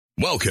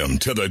Welcome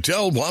to the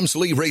Del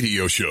Walmsley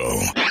Radio Show.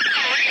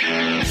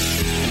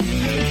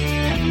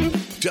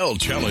 Del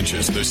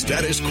challenges the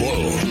status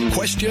quo,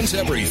 questions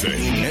everything,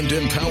 and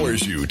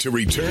empowers you to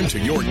return to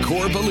your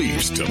core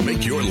beliefs to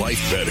make your life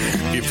better.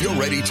 If you're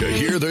ready to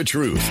hear the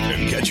truth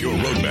and get your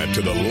roadmap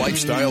to the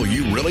lifestyle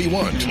you really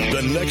want,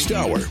 the next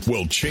hour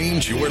will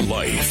change your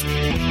life.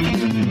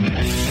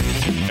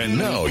 And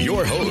now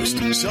your host,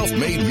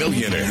 self-made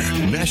millionaire,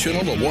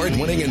 national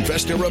award-winning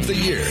investor of the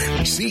year,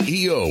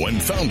 CEO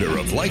and founder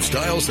of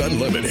Lifestyles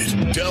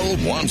Unlimited, Del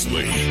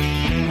Walmsley.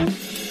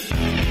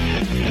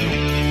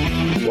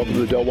 Welcome to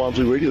the Del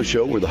Walmsley Radio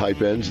Show, where the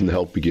hype ends and the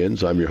help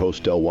begins. I'm your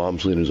host, Del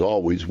Walmsley, and as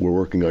always, we're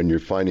working on your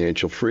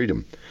financial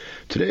freedom.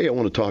 Today, I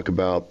want to talk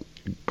about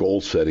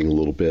goal setting a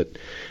little bit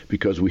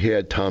because we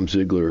had Tom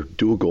Ziegler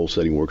do a goal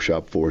setting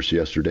workshop for us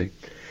yesterday.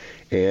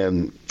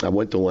 And I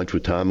went to lunch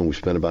with Tom, and we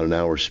spent about an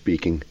hour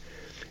speaking.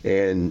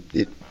 And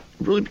it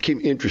really became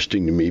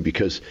interesting to me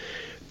because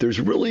there's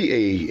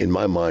really, in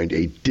my mind,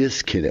 a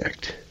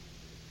disconnect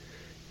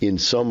in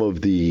some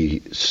of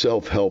the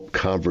self-help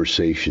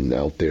conversation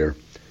out there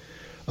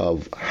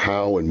of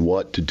how and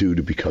what to do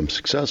to become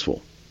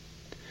successful.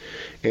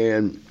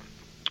 And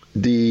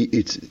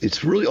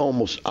it's really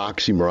almost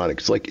oxymoronic.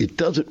 It's like it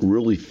doesn't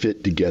really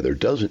fit together. It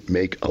doesn't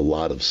make a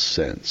lot of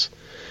sense.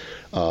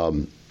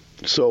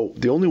 So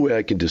the only way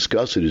I can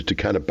discuss it is to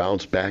kind of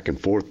bounce back and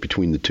forth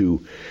between the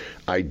two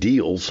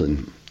ideals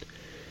and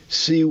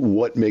see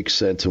what makes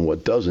sense and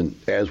what doesn't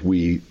as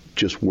we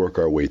just work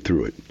our way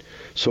through it.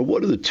 So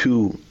what are the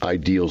two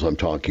ideals I'm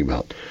talking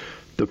about?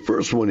 The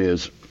first one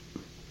is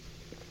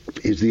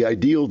the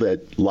ideal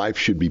that life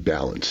should be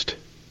balanced.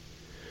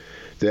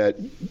 That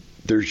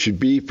there should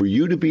be, for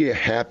you to be a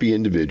happy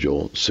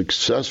individual,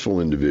 successful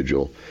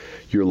individual,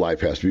 your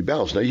life has to be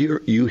balanced. Now,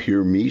 you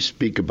hear me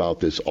speak about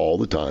this all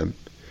the time.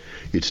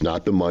 It's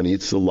not the money,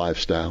 it's the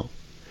lifestyle,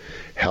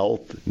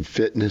 health and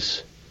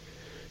fitness,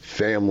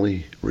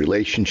 family,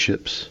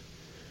 relationships,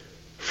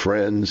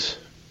 friends,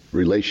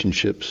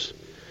 relationships,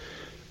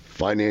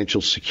 financial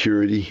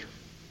security,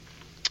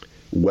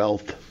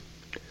 wealth.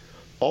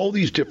 All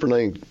these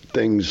different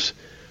things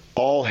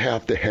all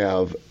have to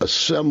have a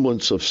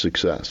semblance of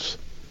success.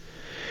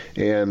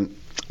 And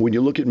when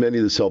you look at many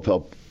of the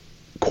self-help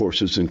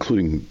courses,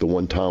 including the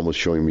one Tom was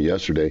showing me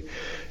yesterday,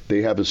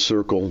 they have a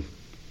circle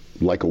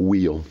like a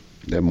wheel.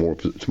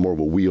 It's more of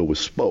a wheel with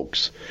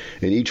spokes.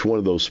 And each one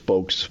of those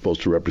spokes is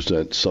supposed to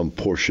represent some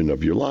portion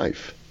of your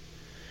life.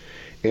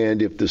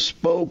 And if the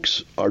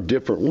spokes are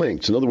different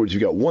lengths, in other words,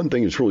 you've got one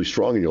thing that's really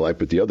strong in your life,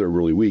 but the other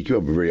really weak, you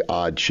have a very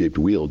odd-shaped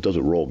wheel. It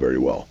doesn't roll very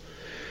well.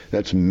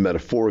 That's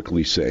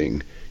metaphorically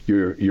saying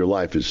your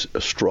life is a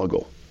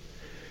struggle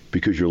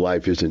because your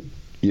life isn't,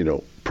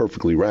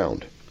 perfectly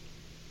round.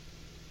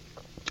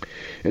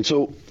 And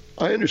so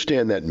I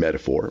understand that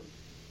metaphor,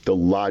 the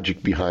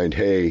logic behind,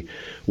 hey,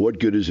 what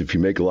good is if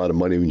you make a lot of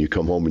money when you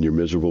come home and you're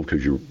miserable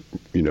because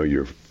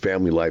your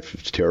family life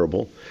is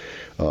terrible,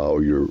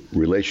 or your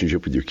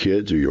relationship with your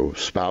kids or your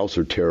spouse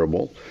are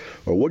terrible,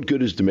 or what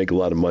good is to make a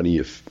lot of money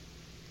if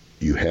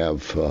you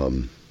have,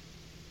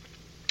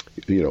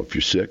 if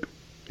you're sick,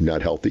 you're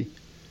not healthy.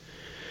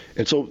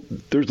 And so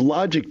there's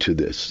logic to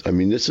this. I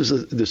mean, this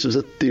is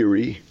a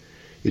theory.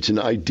 It's an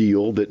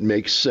ideal that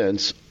makes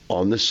sense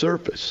on the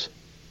surface.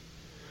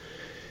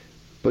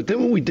 But then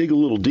when we dig a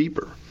little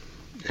deeper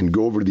and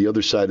go over to the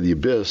other side of the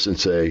abyss and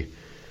say,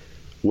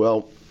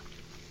 well,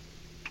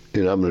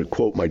 and I'm going to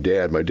quote my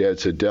dad. My dad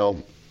said,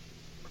 Del,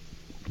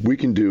 we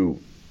can do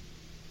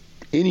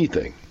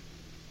anything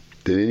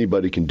that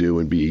anybody can do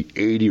and be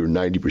 80 or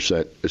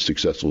 90% as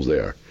successful as they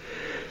are.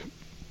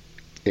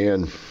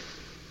 And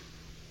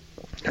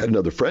I had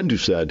another friend who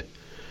said,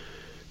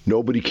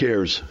 nobody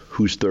cares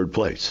who's third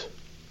place.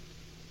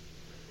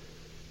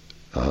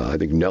 I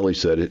think Nellie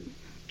said it.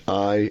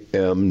 I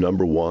am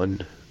number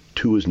one.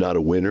 2 is not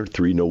a winner.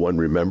 3, no one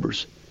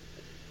remembers.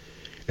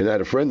 And I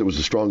had a friend that was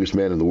the strongest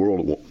man in the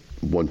world at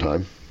one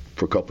time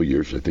for a couple of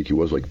years. I think he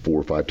was like 4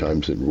 or 5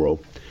 times in a row.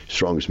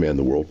 Strongest man in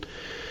the world.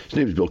 His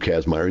name is Bill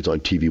Kazmaier. He's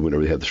on TV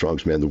whenever they have the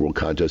strongest man in the world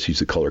contest. He's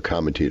the color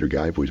commentator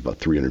guy, but he's about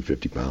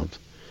 350 pounds.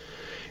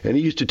 And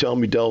he used to tell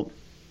me, Del,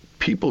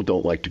 people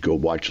don't like to go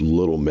watch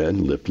little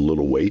men lift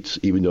little weights,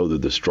 even though they're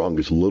the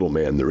strongest little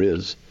man there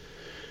is.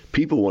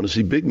 People want to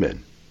see big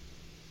men.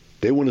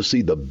 They want to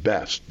see the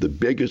best, the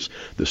biggest,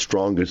 the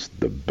strongest,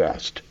 the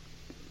best.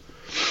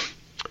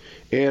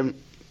 And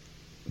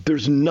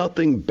there's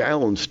nothing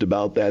balanced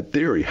about that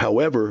theory.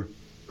 However,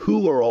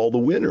 who are all the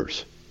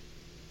winners?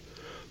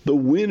 The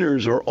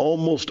winners are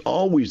almost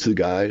always the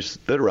guys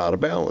that are out of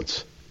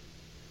balance.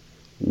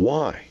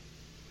 Why?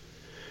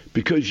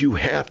 Because you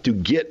have to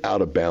get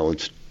out of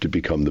balance to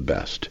become the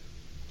best.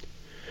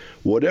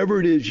 Whatever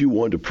it is you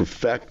want to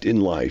perfect in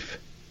life,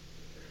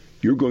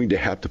 you're going to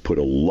have to put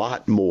a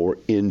lot more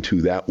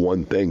into that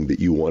one thing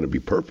that you want to be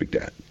perfect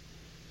at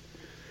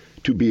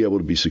to be able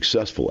to be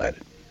successful at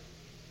it.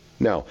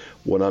 Now,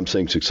 when I'm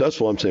saying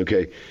successful, I'm saying,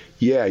 okay,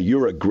 yeah,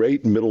 you're a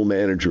great middle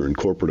manager in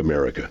corporate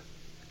America,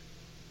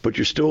 but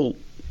you're still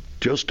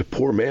just a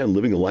poor man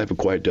living a life of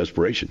quiet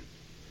desperation.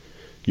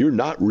 You're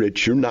not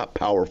rich, you're not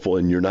powerful,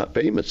 and you're not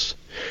famous.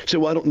 You say,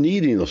 well, I don't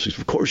need any of those things.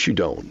 Of course you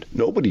don't.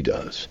 Nobody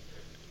does.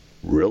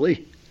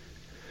 Really?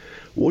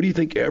 What do you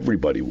think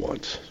everybody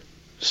wants?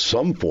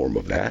 Some form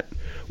of that.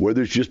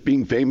 Whether it's just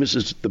being famous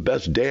as the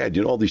best dad.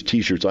 You know, all these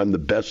T-shirts, I'm the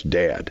best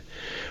dad.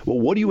 Well,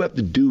 what do you have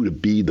to do to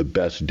be the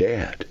best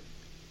dad?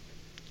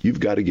 You've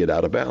got to get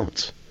out of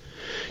balance.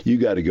 You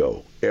got to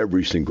go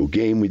every single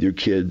game with your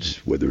kids,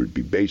 whether it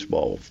be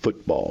baseball,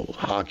 football,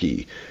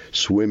 hockey,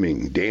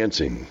 swimming,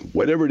 dancing,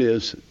 whatever it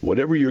is,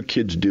 whatever your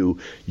kids do,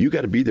 you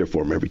got to be there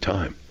for them every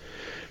time.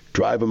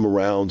 Drive them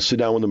around, sit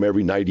down with them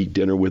every night, eat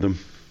dinner with them,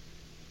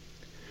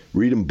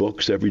 read them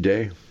books every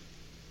day.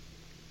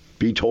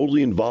 Be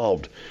totally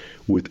involved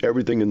with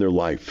everything in their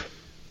life.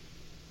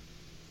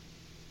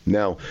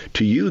 Now,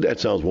 to you, that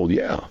sounds, well,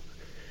 yeah.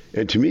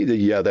 And to me,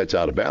 that's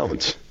out of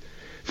balance.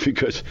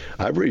 Because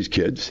I've raised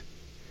kids,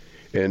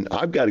 and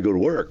I've got to go to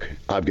work.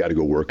 I've got to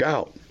go work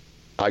out.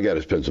 I got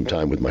to spend some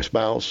time with my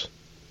spouse,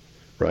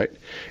 right?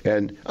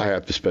 And I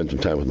have to spend some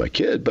time with my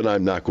kid, but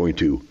I'm not going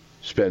to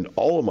spend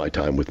all of my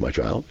time with my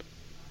child.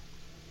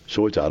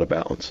 So it's out of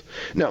balance.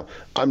 Now,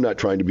 I'm not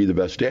trying to be the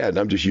best dad.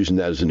 I'm just using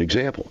that as an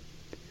example.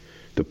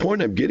 The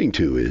point I'm getting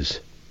to is,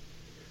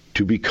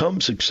 to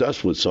become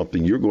successful at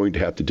something, you're going to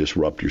have to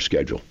disrupt your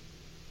schedule.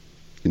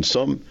 In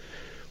some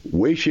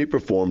way, shape,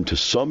 or form, to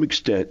some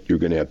extent, you're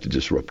going to have to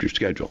disrupt your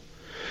schedule.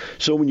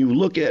 So when you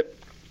look at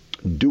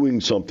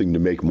doing something to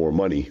make more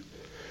money,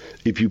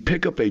 if you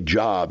pick up a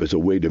job as a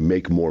way to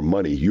make more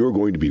money, you're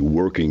going to be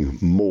working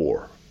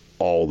more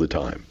all the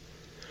time.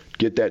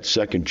 Get that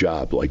second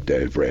job, like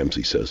Dave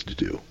Ramsey says to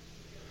do.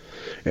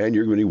 And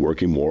you're going to be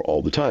working more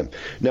all the time.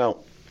 Now,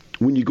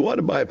 when you go out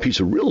and buy a piece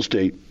of real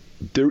estate,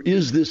 there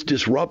is this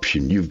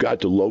disruption. You've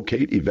got to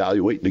locate,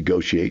 evaluate,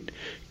 negotiate,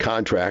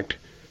 contract,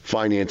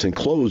 finance, and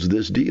close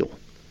this deal.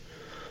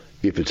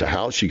 If it's a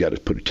house, you got to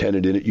put a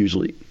tenant in it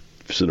usually.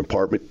 If it's an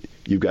apartment,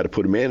 you've got to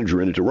put a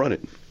manager in it to run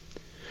it.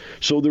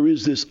 So there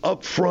is this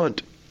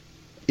upfront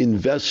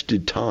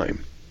invested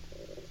time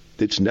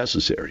that's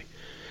necessary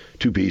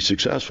to be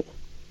successful.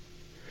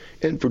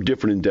 And for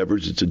different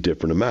endeavors, it's a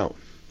different amount.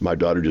 My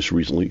daughter just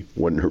recently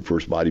won her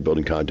first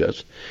bodybuilding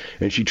contest,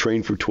 and she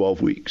trained for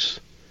 12 weeks.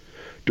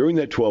 During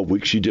that 12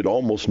 weeks, she did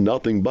almost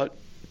nothing but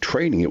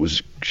training.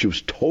 She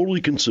was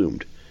totally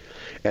consumed.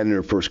 And in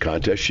her first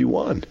contest, she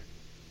won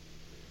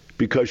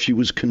because she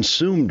was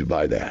consumed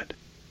by that.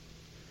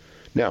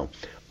 Now,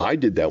 I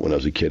did that when I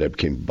was a kid. I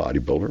became a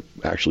bodybuilder,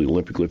 actually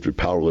Olympic lifter,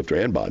 power lifter,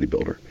 and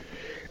bodybuilder.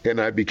 And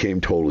I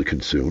became totally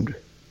consumed.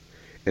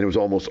 And it was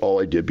almost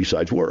all I did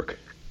besides work.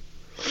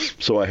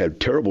 So I had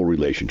terrible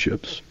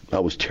relationships. I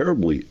was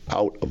terribly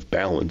out of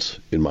balance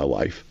in my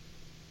life.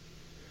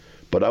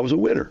 But I was a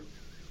winner.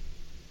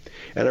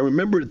 And I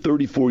remember at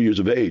 34 years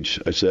of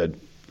age, I said,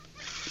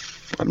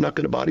 I'm not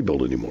going to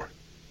bodybuild anymore.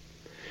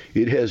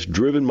 It has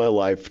driven my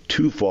life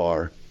too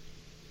far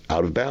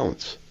out of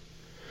balance.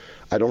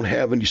 I don't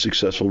have any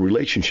successful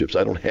relationships.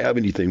 I don't have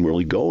anything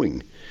really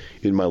going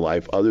in my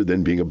life other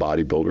than being a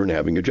bodybuilder and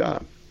having a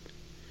job.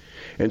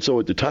 And so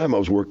at the time, I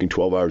was working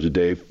 12 hours a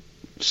day,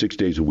 6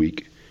 days a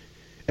week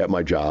at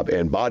my job,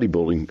 and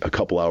bodybuilding a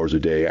couple hours a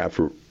day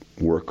after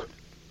work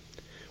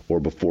or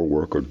before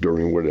work or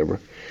during whatever.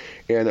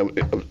 And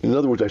in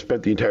other words, I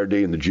spent the entire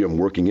day in the gym,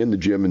 working in the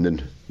gym and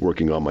then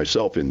working on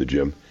myself in the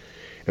gym.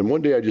 And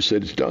one day I just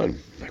said, it's done.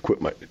 I quit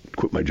my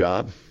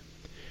job,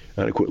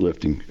 and I quit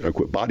lifting. I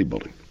quit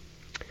bodybuilding.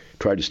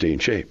 Tried to stay in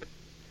shape.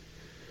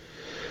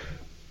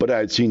 But I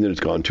had seen that it's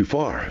gone too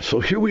far. So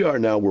here we are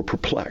now. We're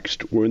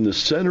perplexed. We're in the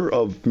center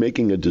of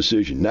making a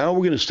decision. Now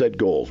we're going to set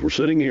goals. We're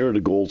sitting here at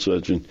a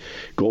goal-setting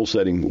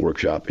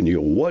workshop, and you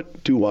go,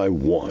 what do I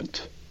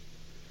want?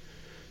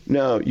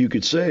 Now, you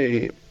could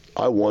say,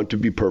 I want to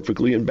be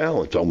perfectly in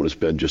balance. I want to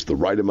spend just the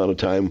right amount of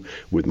time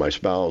with my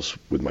spouse,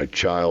 with my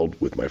child,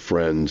 with my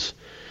friends,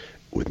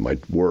 with my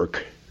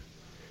work,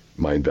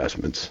 my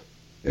investments,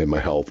 and my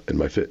health, and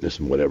my fitness,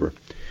 and whatever.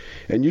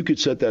 And you could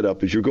set that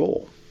up as your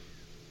goal.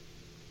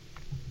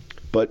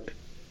 But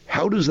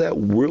how does that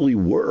really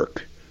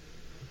work?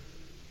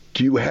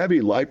 Do you have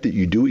a life that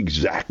you do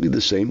exactly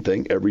the same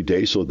thing every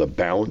day so the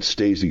balance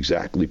stays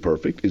exactly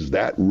perfect? Is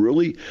that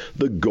really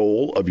the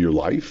goal of your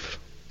life?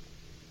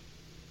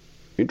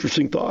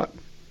 Interesting thought,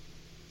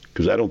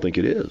 because I don't think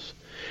it is.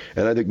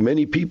 And I think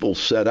many people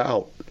set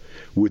out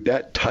with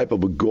that type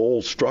of a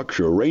goal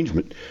structure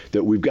arrangement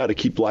that we've got to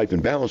keep life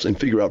in balance and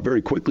figure out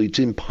very quickly it's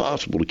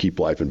impossible to keep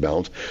life in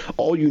balance.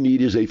 All you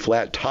need is a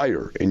flat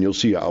tire, and you'll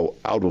see how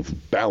out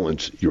of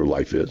balance your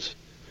life is.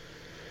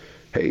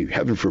 Hey,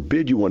 heaven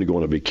forbid you want to go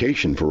on a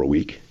vacation for a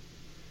week.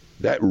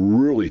 That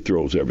really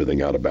throws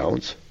everything out of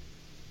balance.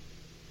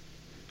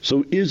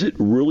 So is it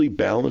really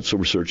balance that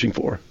we're searching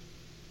for?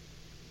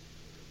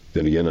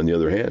 Then again, on the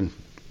other hand,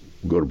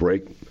 we'll go to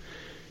break.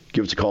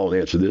 Give us a call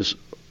and answer this.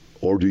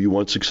 Or do you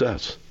want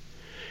success?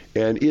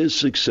 And is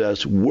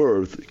success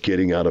worth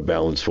getting out of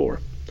balance for?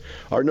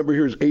 Our number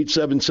here is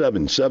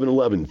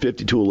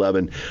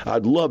 877-711-5211.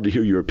 I'd love to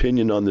hear your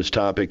opinion on this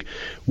topic.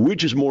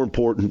 Which is more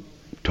important,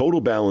 total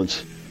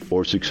balance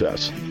or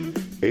success?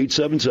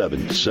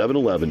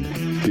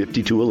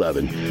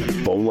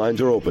 877-711-5211. Phone lines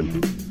are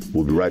open.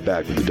 We'll be right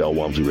back with the Del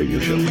Walmsley Radio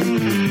Show.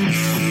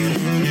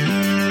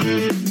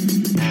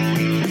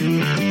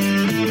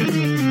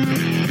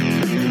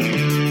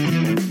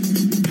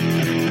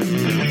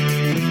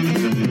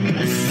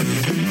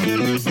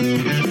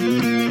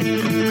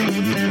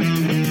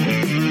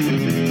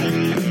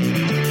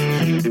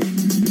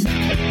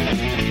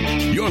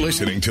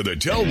 Listening to the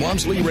Del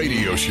Walmsley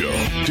Radio Show.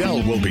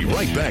 Del will be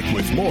right back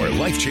with more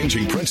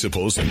life-changing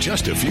principles in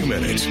just a few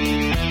minutes.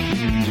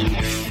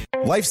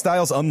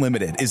 Lifestyles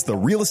Unlimited is the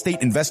real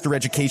estate investor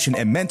education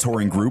and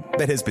mentoring group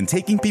that has been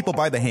taking people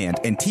by the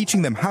hand and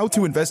teaching them how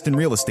to invest in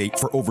real estate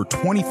for over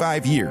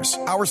 25 years.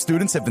 Our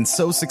students have been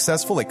so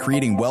successful at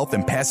creating wealth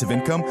and passive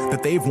income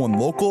that they've won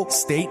local,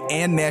 state,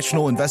 and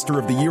national Investor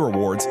of the Year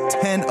awards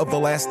 10 of the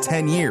last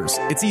 10 years.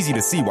 It's easy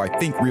to see why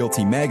Think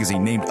Realty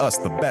magazine named us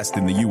the best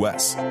in the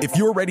U.S. If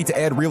you're ready to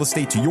add real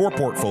estate to your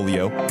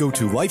portfolio, go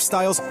to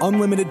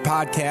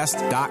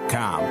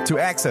lifestylesunlimitedpodcast.com to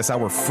access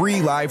our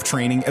free live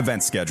training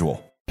event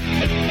schedule.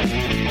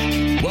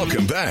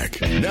 Welcome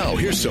back. Now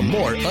here's some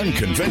more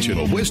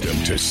unconventional wisdom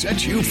to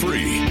set you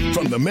free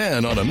from the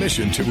man on a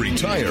mission to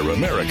retire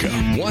America,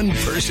 one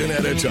person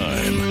at a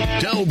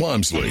time, Del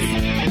Walmsley.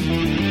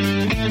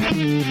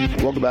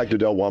 Welcome back to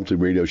Del Walmsley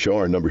Radio Show.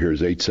 Our number here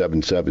is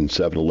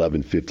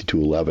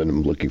 877-711-5211.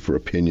 I'm looking for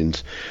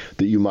opinions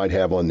that you might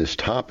have on this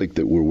topic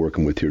that we're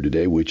working with here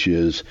today, which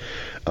is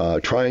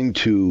trying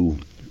to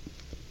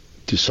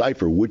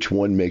decipher which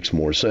one makes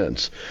more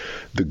sense.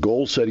 The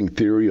goal-setting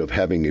theory of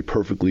having a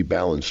perfectly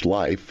balanced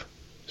life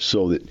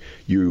so that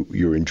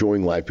you're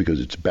enjoying life because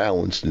it's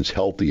balanced and it's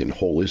healthy and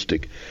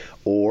holistic,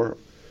 or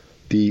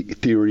the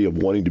theory of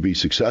wanting to be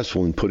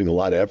successful and putting a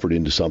lot of effort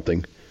into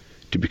something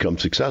to become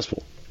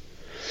successful.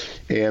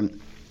 And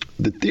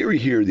the theory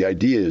here, the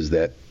idea is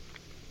that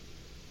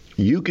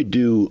you could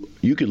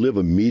live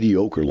a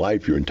mediocre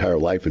life your entire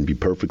life and be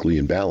perfectly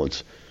in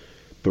balance,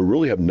 but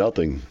really have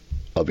nothing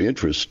of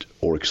interest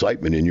or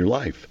excitement in your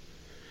life.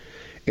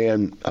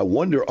 And I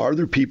wonder, are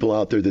there people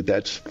out there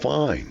that's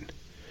fine?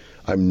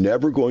 I'm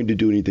never going to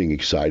do anything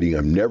exciting.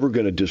 I'm never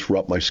going to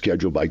disrupt my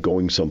schedule by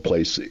going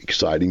someplace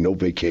exciting, no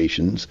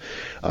vacations.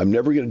 I'm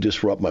never going to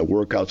disrupt my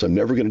workouts. I'm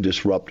never going to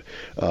disrupt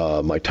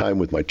my time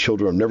with my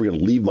children. I'm never going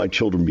to leave my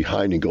children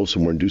behind and go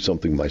somewhere and do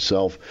something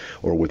myself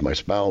or with my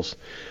spouse.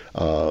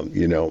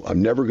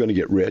 I'm never going to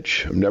get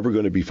rich. I'm never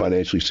going to be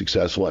financially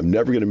successful. I'm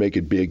never going to make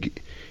it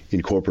big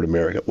in corporate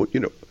America. Well,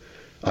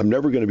 I'm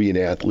never going to be an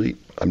athlete.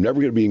 I'm never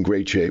going to be in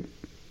great shape,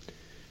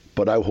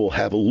 but I will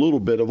have a little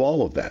bit of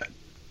all of that.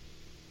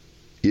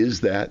 Is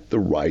that the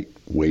right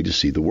way to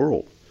see the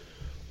world?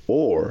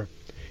 Or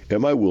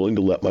am I willing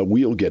to let my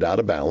wheel get out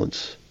of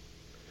balance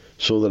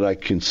so that I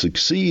can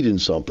succeed in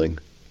something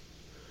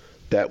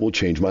that will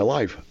change my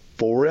life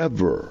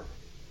forever?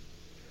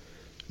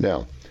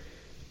 Now,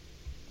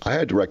 I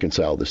had to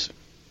reconcile this,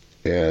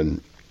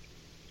 and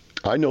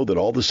I know that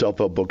all the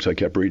self-help books I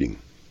kept reading,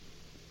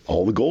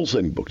 all the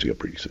goal-setting books you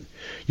got reading,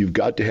 you've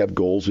got to have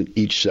goals in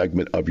each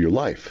segment of your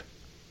life.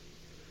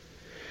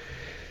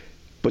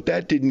 But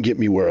that didn't get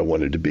me where I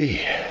wanted to be.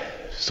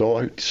 So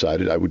I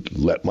decided I would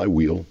let my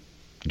wheel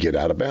get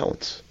out of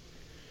balance.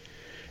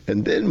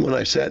 And then when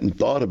I sat and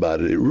thought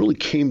about it, it really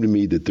came to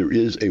me that there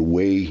is a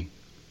way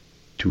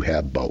to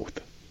have both.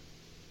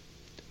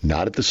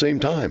 Not at the same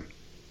time.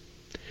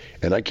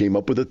 And I came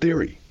up with a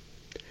theory.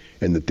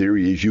 And the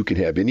theory is you can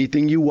have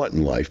anything you want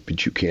in life,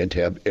 but you can't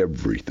have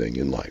everything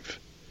in life.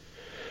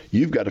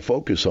 You've got to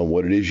focus on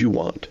what it is you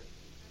want.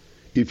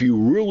 If you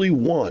really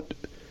want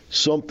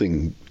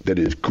something that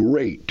is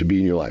great to be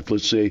in your life,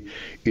 let's say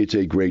it's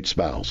a great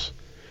spouse,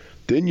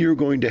 then you're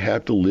going to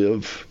have to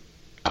live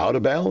out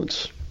of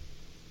balance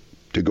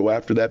to go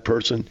after that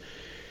person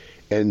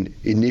and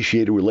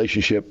initiate a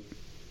relationship,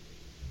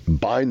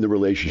 bind the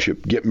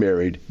relationship, get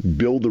married,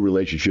 build the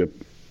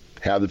relationship,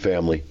 have the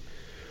family.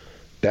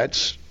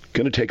 That's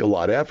going to take a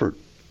lot of effort,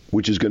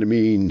 which is going to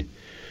mean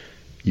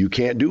you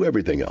can't do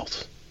everything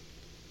else.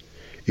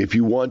 If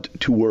you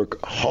want to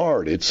work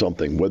hard at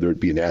something, whether it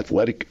be an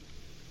athletic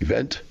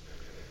event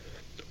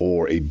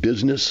or a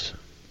business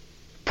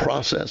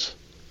process,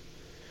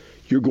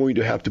 you're going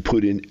to have to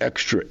put in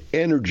extra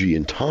energy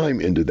and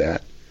time into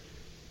that,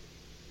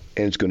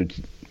 and it's going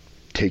to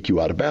take you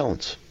out of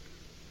balance.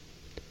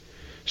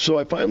 So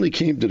I finally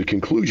came to the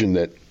conclusion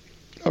that,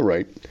 all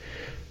right,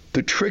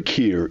 the trick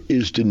here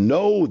is to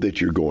know that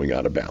you're going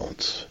out of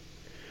balance.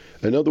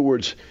 In other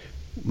words,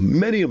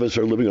 many of us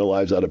are living our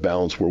lives out of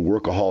balance. We're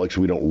workaholics,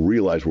 and we don't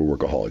realize we're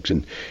workaholics.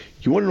 And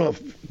you want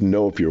to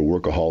know if you're a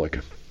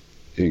workaholic,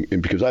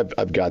 and because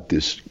I've got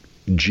this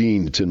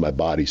gene that's in my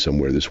body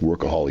somewhere, this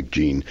workaholic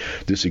gene,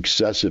 this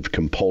excessive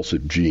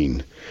compulsive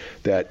gene,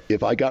 that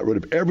if I got rid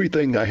of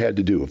everything I had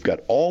to do, I've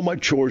got all my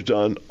chores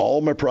done,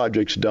 all my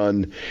projects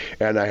done,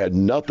 and I had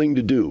nothing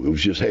to do, it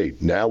was just, hey,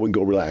 now we can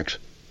go relax,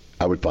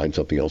 I would find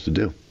something else to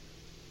do.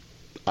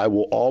 I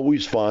will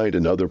always find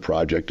another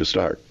project to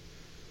start.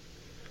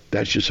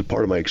 That's just a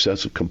part of my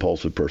excessive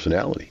compulsive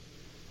personality.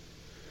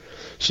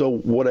 So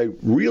what I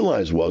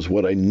realized was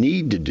what I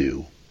need to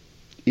do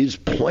is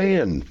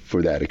plan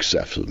for that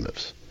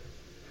excessiveness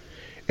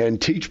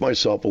and teach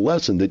myself a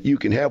lesson that you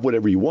can have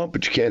whatever you want,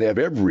 but you can't have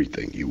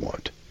everything you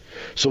want.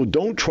 So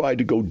don't try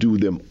to go do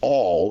them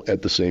all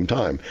at the same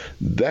time.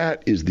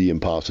 That is the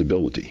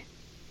impossibility.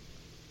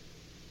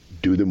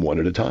 Do them one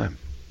at a time.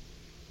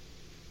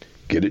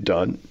 Get it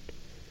done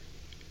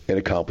and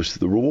accomplish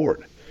the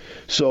reward.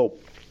 So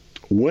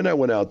when I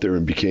went out there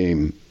and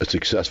became a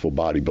successful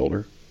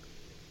bodybuilder,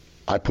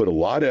 I put a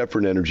lot of effort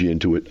and energy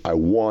into it. I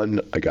won.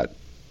 I got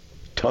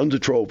tons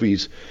of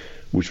trophies,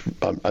 which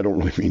I don't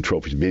really mean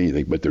trophies mean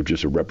anything, but they're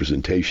just a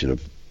representation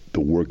of the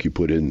work you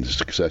put in, the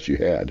success you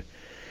had.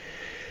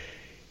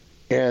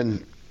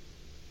 And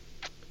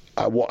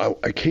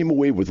I came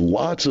away with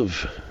lots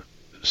of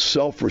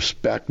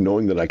self-respect,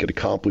 knowing that I could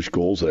accomplish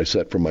goals that I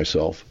set for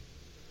myself.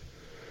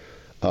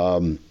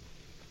 And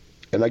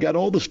I got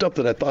all the stuff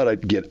that I thought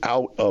I'd get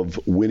out of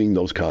winning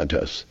those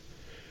contests.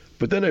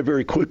 But then I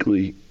very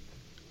quickly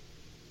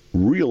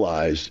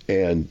realized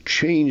and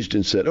changed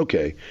and said,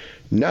 okay,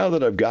 now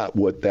that I've got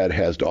what that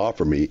has to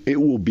offer me,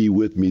 it will be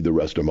with me the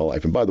rest of my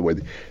life. And by the way,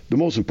 the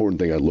most important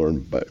thing I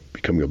learned by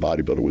becoming a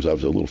bodybuilder was I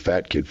was a little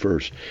fat kid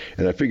first.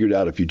 And I figured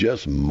out if you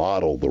just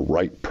model the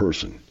right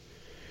person,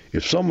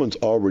 if someone's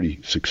already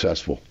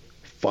successful,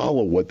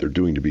 follow what they're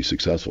doing to be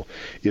successful.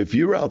 If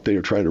you're out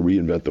there trying to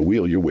reinvent the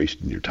wheel, you're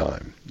wasting your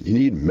time. You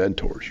need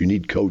mentors. You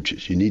need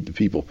coaches. You need the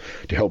people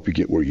to help you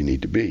get where you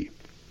need to be.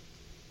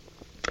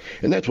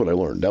 And that's what I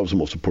learned. That was the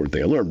most important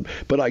thing I learned.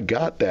 But I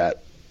got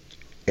that,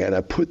 and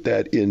I put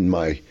that in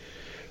my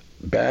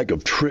bag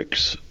of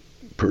tricks,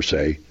 per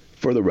se,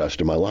 for the rest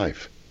of my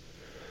life.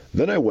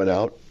 Then I went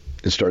out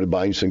and started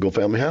buying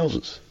single-family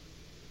houses.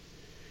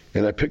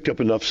 And I picked up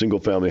enough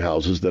single-family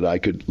houses that I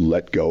could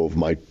let go of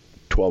my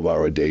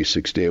 12-hour-a-day,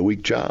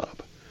 6-day-a-week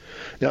job.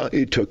 Now,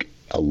 it took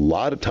a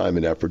lot of time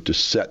and effort to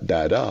set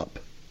that up.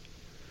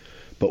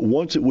 But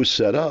once it was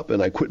set up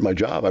and I quit my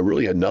job, I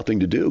really had nothing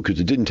to do because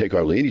it didn't take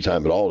hardly any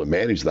time at all to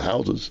manage the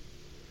houses.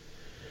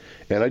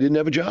 And I didn't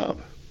have a job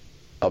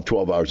of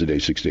 12 hours a day,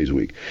 6 days a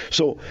week.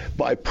 So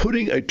by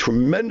putting a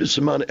tremendous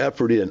amount of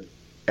effort in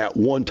at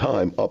one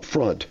time up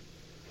front,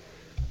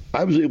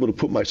 I was able to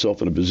put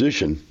myself in a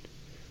position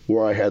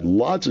where I had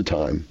lots of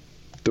time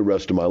the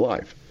rest of my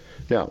life.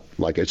 Now,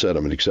 like I said,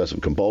 I'm an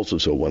excessive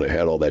compulsive, so when I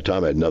had all that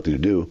time, I had nothing to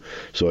do.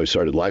 So I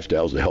started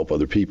Lifestyles to help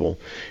other people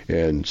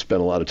and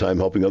spent a lot of time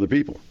helping other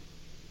people.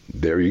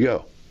 There you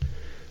go.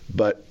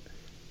 But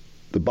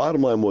the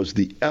bottom line was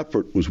the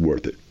effort was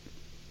worth it.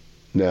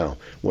 Now,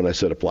 when I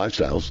set up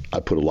Lifestyles, I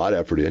put a lot of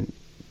effort in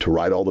to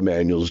write all the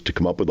manuals, to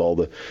come up with all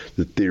the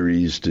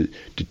theories, to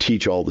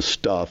teach all the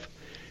stuff.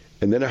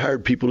 And then I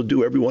hired people to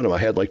do every one of them.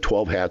 I had like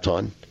 12 hats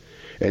on,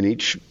 and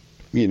each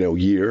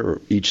year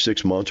or each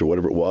 6 months or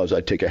whatever it was,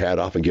 I'd take a hat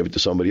off and give it to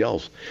somebody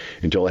else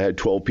until I had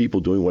 12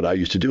 people doing what I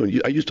used to do.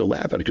 And I used to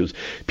laugh at it because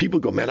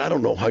people go, man, I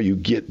don't know how you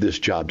get this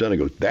job done. I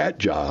go, that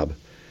job,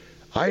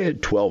 I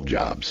had 12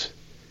 jobs.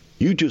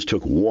 You just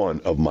took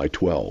one of my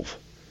 12.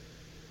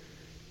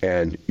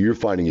 And you're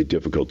finding it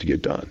difficult to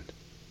get done.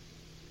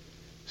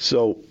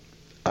 So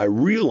I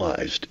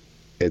realized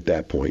at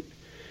that point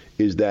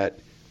is that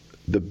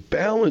the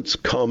balance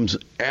comes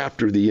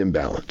after the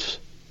imbalance.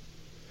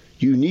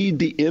 You need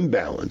the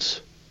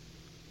imbalance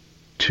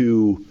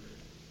to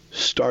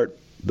start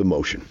the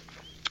motion.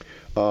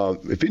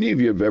 If any of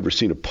you have ever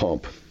seen a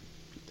pump,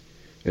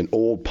 an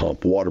old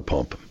pump, water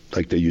pump,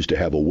 like they used to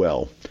have a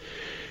well,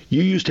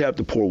 you used to have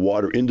to pour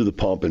water into the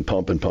pump and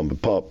pump and pump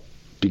and pump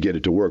to get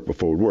it to work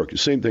before it would work. The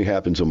same thing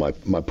happens on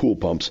my pool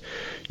pumps.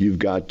 You've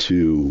got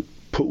to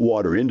put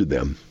water into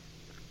them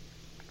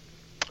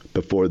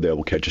before they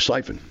will catch a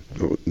siphon,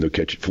 or they'll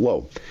catch a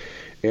flow.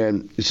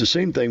 And it's the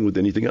same thing with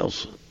anything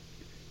else.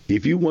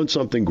 If you want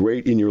something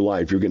great in your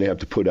life, you're going to have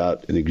to put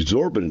out an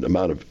exorbitant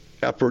amount of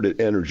effort and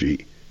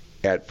energy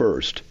at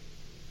first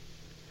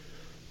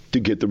to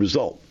get the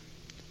result.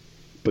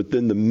 But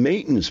then the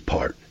maintenance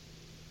part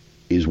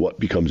is what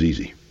becomes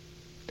easy.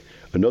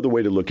 Another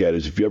way to look at it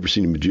is if you've ever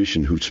seen a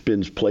magician who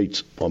spins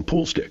plates on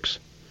pool sticks.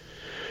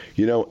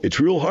 It's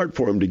real hard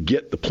for him to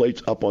get the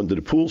plates up onto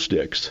the pool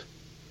sticks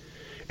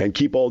and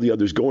keep all the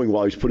others going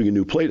while he's putting a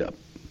new plate up.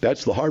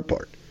 That's the hard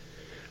part.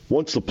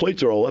 Once the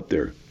plates are all up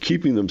there,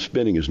 keeping them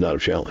spinning is not a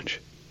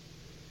challenge.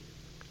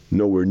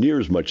 Nowhere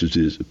near as much as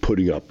it is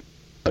putting up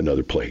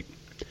another plate.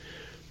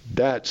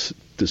 That's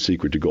the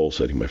secret to goal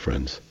setting, my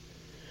friends.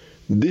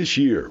 This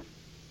year,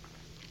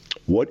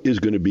 what is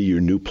going to be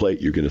your new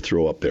plate you're going to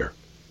throw up there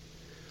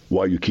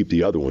while you keep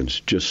the other ones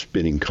just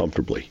spinning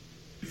comfortably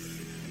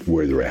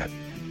where they're at?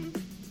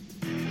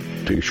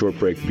 Take a short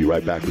break. Be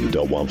right back with the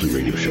Del Walmsley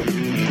Radio Show.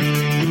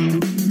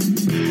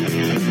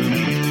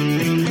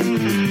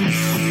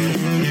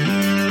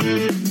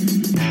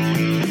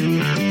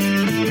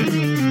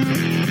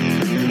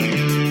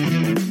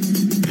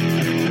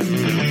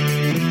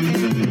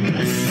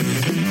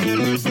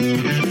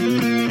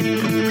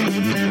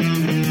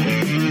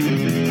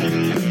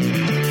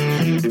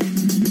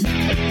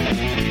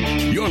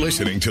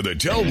 listening to the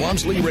Del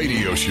Walmsley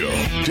Radio Show.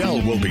 Del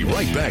will be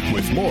right back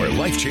with more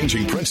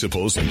life-changing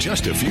principles in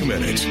just a few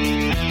minutes.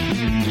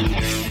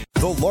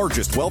 The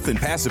largest wealth and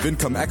passive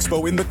income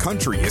expo in the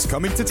country is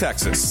coming to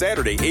Texas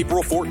Saturday,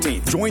 April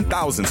 14th. Join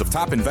thousands of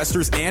top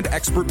investors and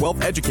expert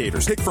wealth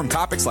educators. Pick from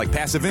topics like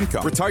passive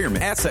income,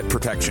 retirement, asset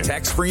protection,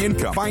 tax-free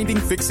income, finding,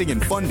 fixing,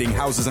 and funding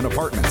houses and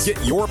apartments.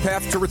 Get your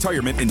path to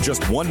retirement in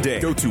just one day.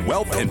 Go to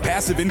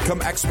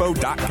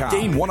wealthandpassiveincomeexpo.com.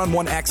 Gain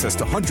one-on-one access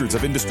to hundreds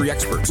of industry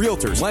experts,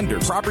 realtors,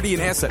 lenders, property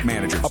and asset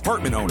managers,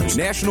 apartment owners,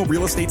 national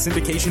real estate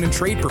syndication and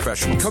trade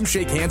professionals. Come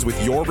shake hands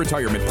with your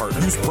retirement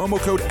partner. Use promo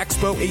code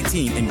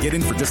EXPO18 and get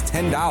in for just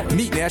 $10.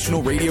 Meet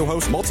national radio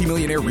host,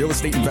 multimillionaire real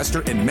estate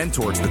investor, and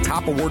mentor to the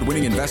top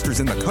award-winning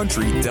investors in the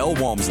country, Del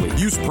Walmsley.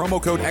 Use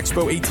promo code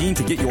EXPO18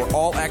 to get your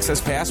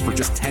all-access pass for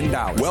just $10.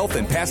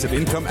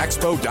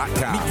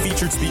 Wealthandpassiveincomeexpo.com. Meet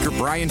featured speaker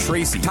Brian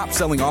Tracy,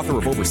 top-selling author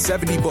of over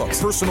 70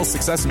 books, personal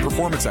success and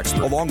performance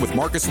expert, along with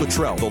Marcus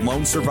Luttrell, the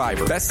lone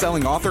survivor,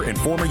 best-selling author and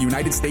former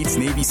United States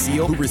Navy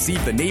SEAL who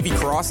received the Navy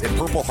Cross and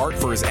Purple Heart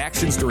for his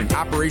actions during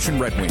Operation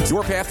Red Wings.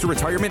 Your path to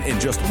retirement in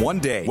just one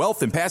day.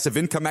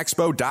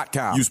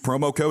 Wealthandpassiveincomeexpo.com. Use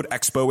promo code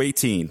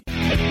EXPO18.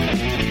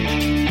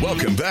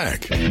 Welcome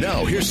back.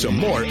 Now here's some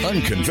more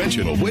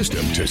unconventional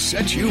wisdom to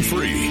set you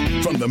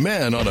free from the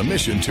man on a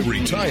mission to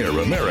retire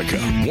America,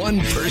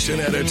 one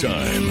person at a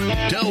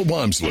time, Del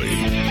Walmsley.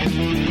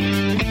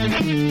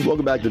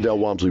 Welcome back to the Del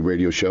Walmsley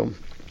Radio Show.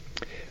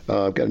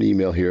 I've got an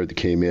email here that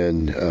came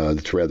in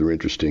that's rather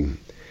interesting.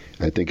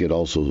 I think it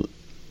also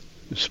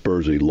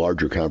spurs a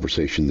larger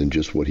conversation than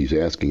just what he's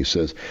asking. He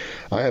says,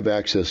 I have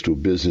access to a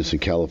business in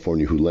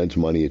California who lends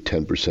money at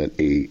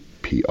 10%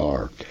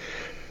 APR.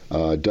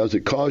 Does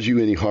it cause you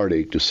any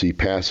heartache to see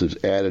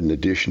passives add an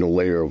additional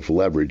layer of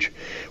leverage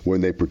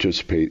when they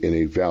participate in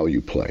a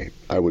value play?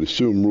 I would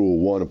assume Rule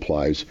 1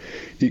 applies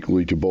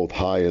equally to both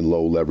high and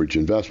low leverage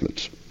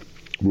investments.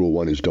 Rule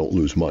 1 is don't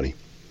lose money.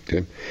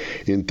 Okay?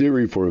 In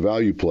theory, for a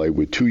value play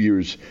with 2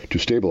 years to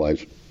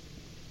stabilize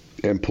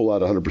and pull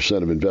out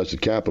 100% of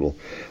invested capital,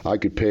 I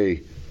could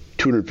pay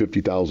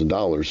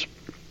 $250,000,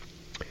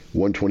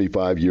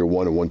 $125 year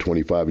one and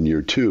 $125 in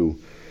year two,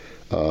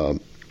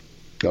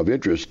 of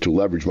interest to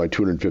leverage my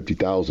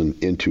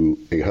 $250,000 into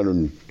a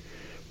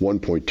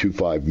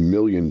 $101.25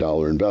 million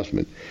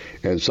investment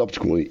and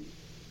subsequently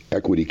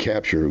equity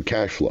capture and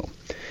cash flow.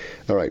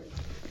 All right.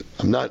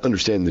 I'm not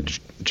understanding the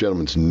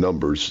gentleman's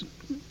numbers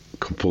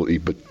completely,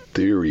 but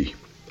theory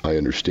I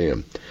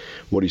understand.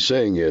 What he's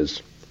saying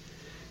is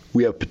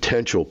we have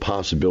potential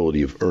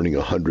possibility of earning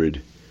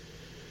 100,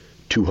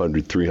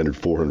 200, 300,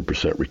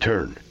 400%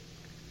 return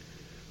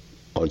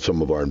on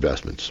some of our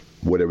investments,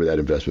 whatever that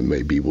investment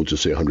may be. We'll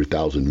just say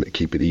 $100,000,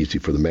 keep it easy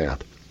for the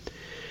math.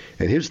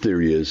 And his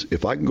theory is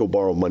if I can go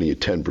borrow money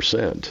at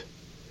 10%,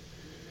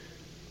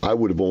 I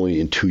would have only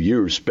in 2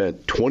 years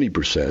spent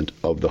 20%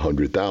 of the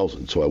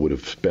 $100,000. So I would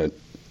have spent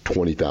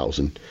 $20,000.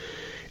 And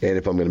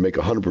if I'm going to make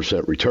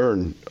 100%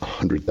 return,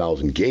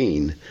 $100,000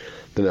 gain,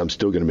 then I'm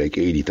still going to make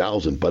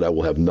 $80,000, but I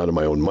will have none of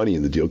my own money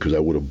in the deal because I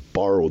would have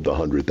borrowed the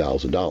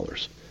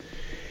 $100,000.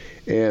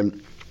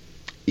 And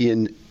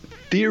in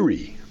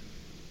theory,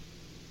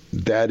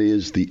 that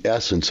is the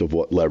essence of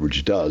what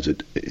leverage does.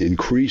 It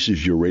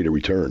increases your rate of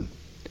return.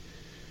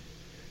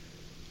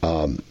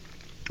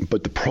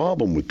 But the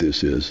problem with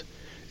this is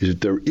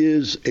that there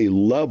is a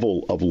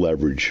level of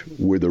leverage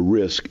where the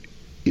risk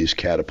is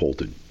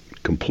catapulted,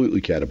 completely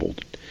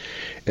catapulted.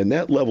 And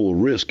that level of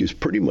risk is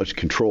pretty much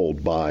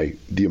controlled by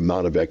the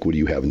amount of equity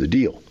you have in the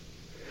deal.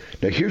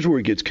 Now, here's where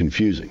it gets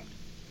confusing.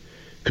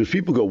 Because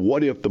people go,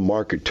 what if the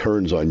market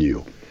turns on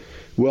you?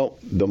 Well,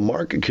 the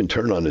market can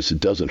turn on us.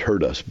 It doesn't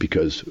hurt us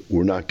because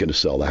we're not going to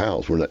sell the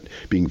house. We're not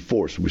being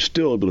forced. We're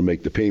still able to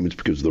make the payments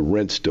because the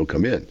rents still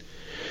come in.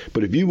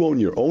 But if you own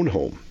your own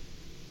home,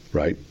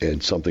 right,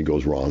 and something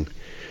goes wrong,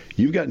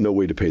 you've got no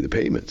way to pay the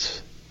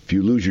payments. If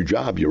you lose your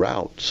job, you're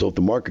out. So if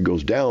the market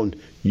goes down,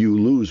 you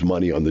lose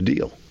money on the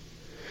deal.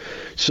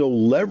 So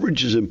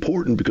leverage is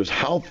important because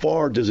how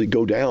far does it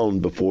go down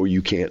before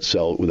you can't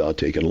sell it without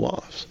taking a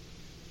loss?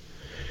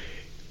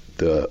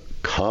 The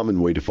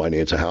common way to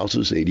finance a house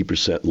is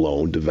 80%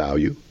 loan to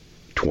value,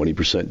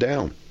 20%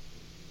 down.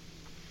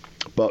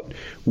 But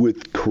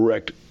with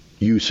correct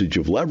usage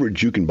of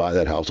leverage, you can buy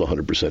that house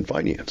 100%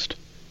 financed.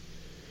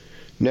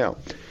 Now,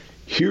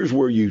 here's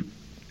where you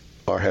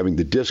are having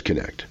the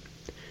disconnect.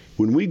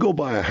 When we go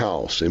buy a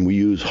house and we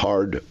use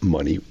hard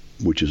money,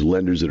 which is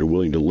lenders that are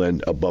willing to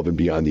lend above and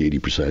beyond the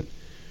 80%,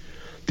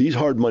 these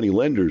hard money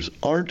lenders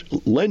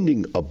aren't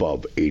lending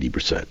above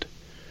 80%.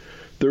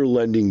 They're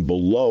lending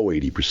below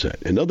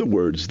 80%. In other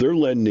words, they're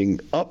lending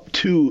up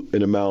to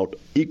an amount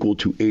equal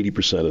to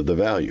 80% of the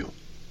value.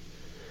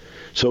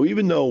 So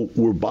even though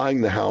we're buying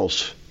the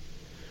house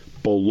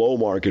below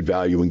market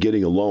value and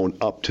getting a loan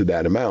up to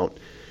that amount,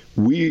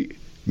 we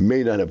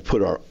may not have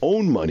put our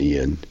own money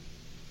in,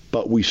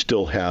 but we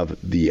still have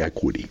the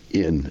equity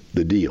in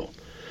the deal.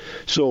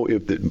 So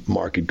if the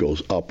market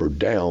goes up or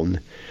down,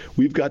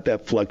 we've got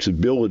that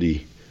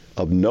flexibility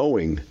of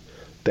knowing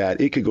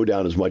that it could go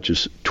down as much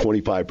as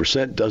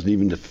 25%, doesn't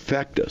even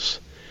affect us.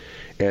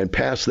 And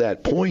past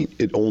that point,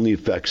 it only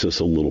affects us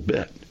a little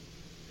bit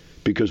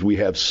because we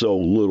have so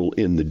little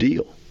in the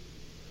deal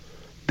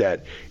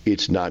that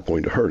it's not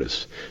going to hurt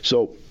us.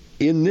 So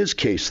in this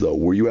case, though,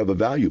 where you have a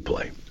value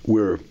play,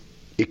 where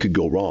it could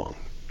go wrong,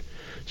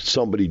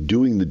 somebody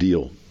doing the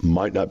deal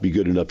might not be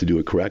good enough to do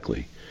it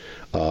correctly.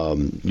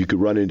 You could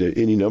run into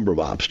any number of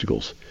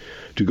obstacles.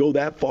 To go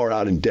that far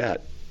out in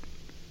debt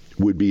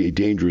would be a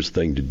dangerous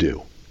thing to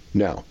do.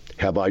 Now,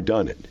 have I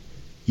done it?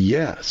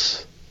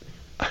 Yes.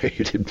 I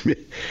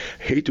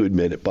hate to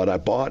admit it, but I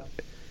bought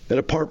an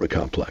apartment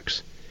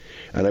complex.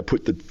 And I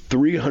put the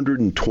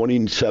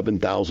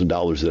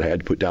 $327,000 that I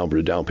had to put down for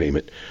the down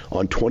payment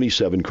on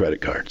 27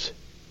 credit cards.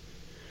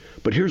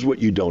 But here's what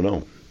you don't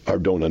know or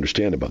don't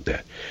understand about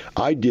that.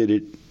 I did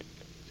it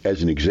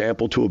as an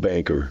example to a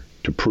banker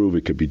to prove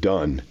it could be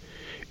done,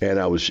 and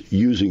I was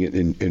using it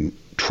and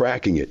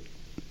tracking it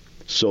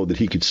so that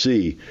he could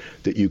see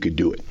that you could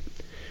do it.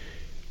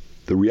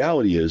 The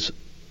reality is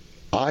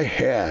I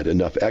had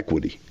enough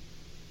equity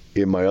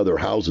in my other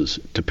houses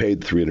to pay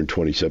the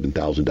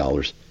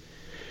 $327,000.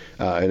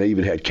 And I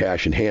even had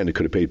cash in hand that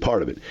could have paid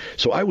part of it.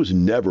 So I was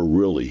never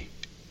really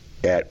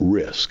at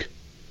risk.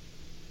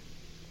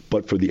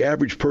 But for the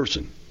average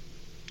person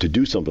to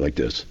do something like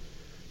this,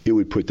 it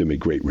would put them at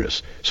great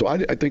risk. So I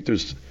think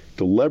there's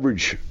the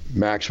leverage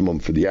maximum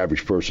for the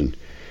average person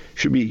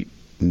should be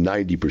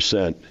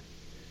 90%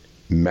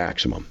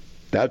 maximum.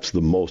 That's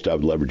the most I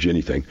would leverage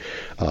anything.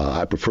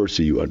 I prefer to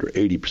see you under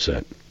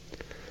 80%.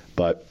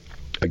 But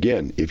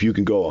again, if you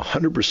can go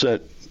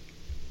 100%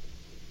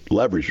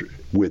 leverage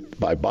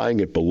by buying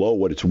it below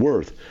what it's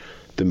worth,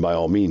 then by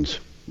all means,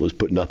 let's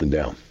put nothing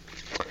down.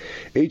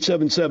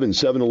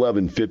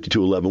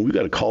 877-711-5211. We've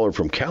got a caller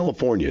from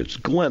California. It's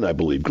Glenn, I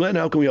believe. Glenn,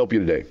 how can we help you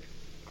today?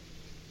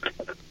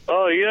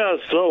 Oh, yeah.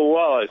 So,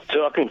 wow, I'm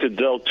talking to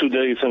Del 2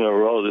 days in a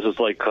row. This is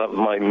like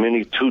my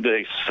mini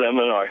 2-day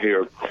seminar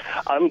here.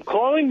 I'm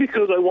calling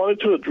because I wanted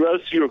to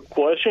address your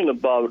question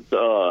about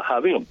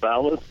having a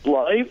balanced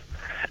life.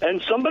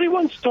 And somebody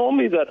once told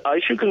me that I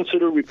should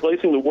consider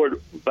replacing the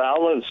word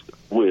balanced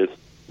with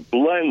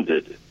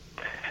blended.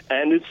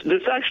 And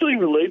this actually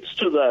relates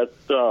to that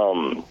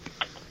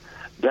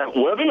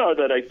webinar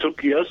that I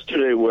took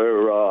yesterday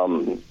where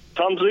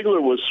Tom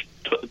Ziegler was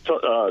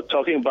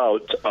talking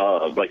about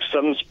like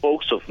 7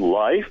 spokes of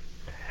life.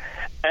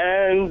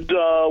 And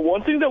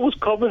one thing that was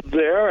covered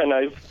there, and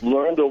I've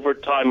learned over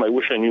time, I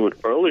wish I knew it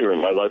earlier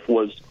in my life,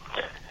 was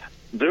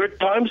there are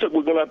times that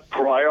we're going to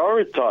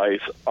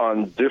prioritize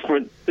on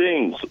different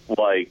things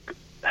like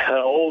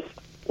health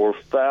or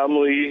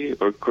family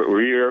or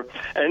career.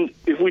 And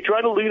if we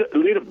try to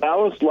lead a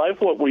balanced life,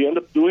 what we end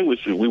up doing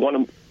is we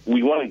want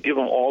to give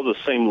them all the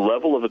same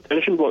level of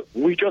attention, but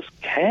we just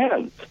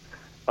can't.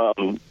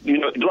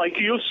 Like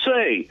you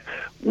say,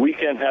 we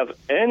can have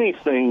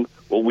anything,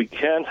 but we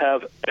can't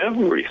have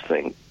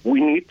everything.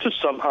 We need to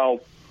somehow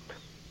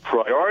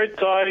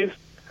prioritize.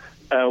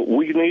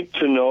 We need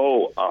to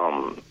know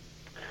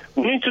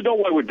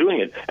why we're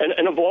doing it.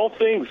 And of all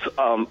things,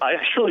 I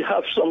actually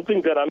have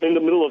something that I'm in the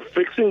middle of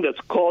fixing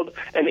that's called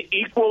an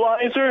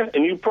equalizer,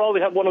 and you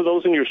probably have one of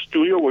those in your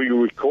studio where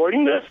you're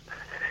recording this.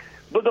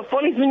 But the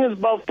funny thing is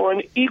for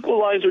an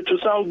equalizer to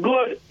sound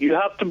good, you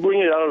have to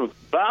bring it out of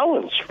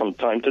balance from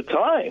time to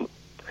time.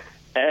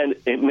 And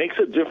it makes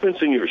a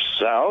difference in your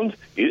sound.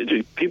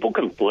 People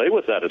can play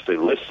with that if they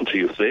listen to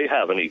you, if they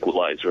have an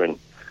equalizer. And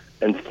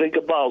think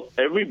about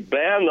every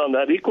band on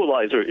that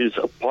equalizer is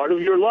a part of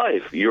your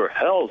life, your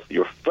health,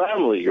 your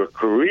family, your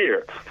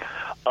career.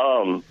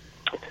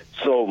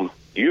 So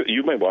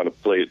you may want to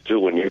play it too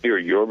when you hear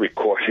your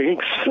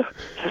recordings.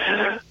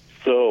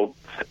 So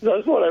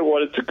that's what I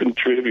wanted to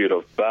contribute,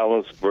 of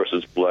balanced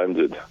versus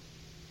blended.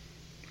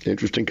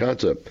 Interesting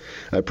concept.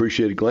 I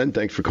appreciate it, Glenn.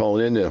 Thanks for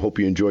calling in, and I hope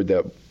you enjoyed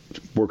that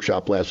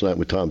workshop last night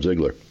with Tom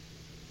Ziegler.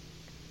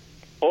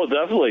 Oh,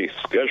 definitely.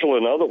 Schedule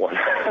another one.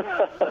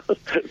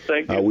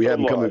 Thank you so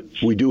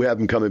much. We do have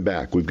him coming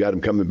back. We've got him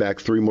coming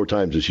back 3 more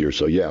times this year.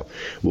 So, yeah,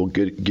 we'll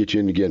get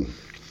you in again.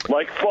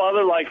 Like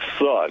father, like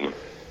son.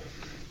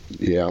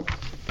 Yeah.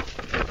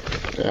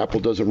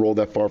 Apple doesn't roll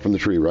that far from the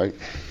tree, right?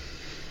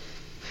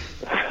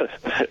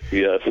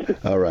 Yes.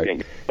 All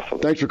right.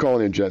 Thanks for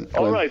calling in, Jen.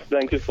 All right.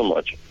 Thank you so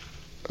much.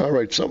 All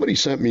right. Somebody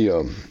sent me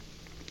an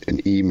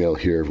email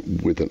here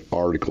with an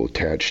article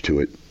attached to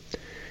it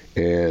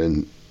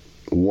and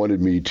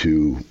wanted me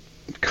to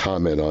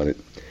comment on it.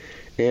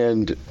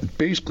 And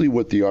basically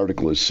what the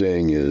article is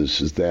saying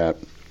is that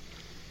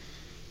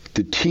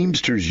the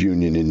Teamsters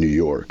Union in New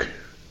York,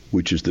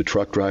 which is the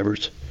truck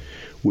drivers,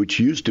 which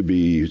used to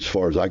be, as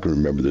far as I can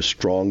remember, the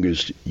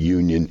strongest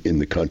union in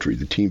the country.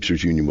 The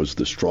Teamsters Union was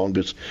the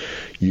strongest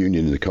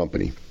union in the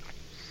company.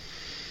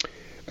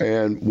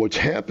 And what's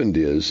happened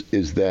is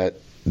that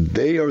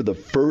they are the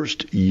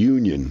first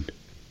union,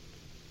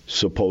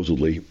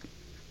 supposedly,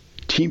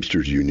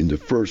 Teamsters Union, the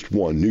first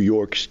one, New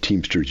York's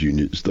Teamsters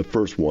Union is the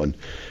first one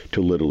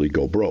to literally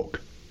go broke.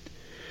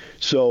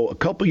 So a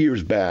couple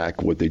years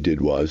back, what they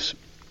did was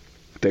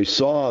they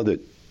saw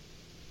that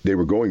they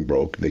were going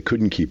broke. They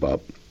couldn't keep up.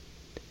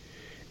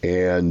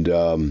 And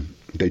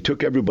they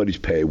took everybody's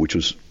pay, which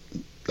was,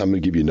 I'm going to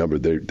give you a number.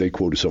 They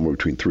quoted somewhere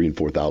between $3,000 and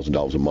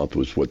 $4,000 a month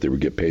was what they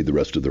would get paid the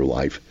rest of their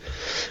life,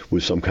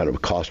 with some kind of a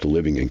cost of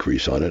living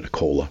increase on it, a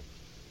COLA.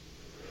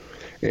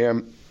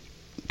 And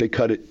they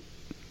cut it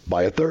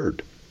by a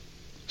third.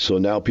 So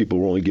now people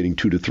were only getting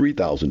 $2,000 to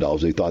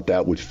 $3,000. They thought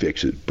that would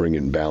fix it, bring it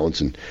in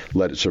balance, and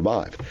let it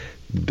survive.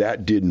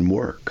 That didn't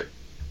work.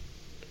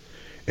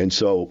 And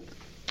so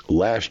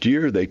last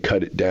year they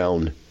cut it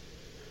down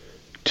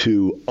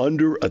to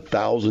under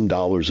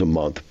 $1,000 a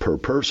month per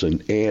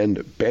person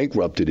and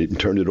bankrupted it and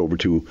turned it over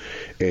to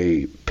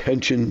a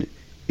pension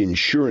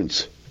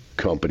insurance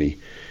company,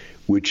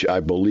 which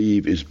I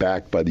believe is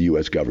backed by the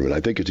U.S. government.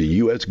 I think it's a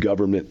U.S.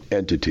 government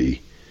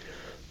entity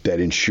that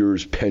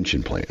insures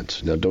pension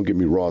plans. Now, don't get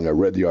me wrong, I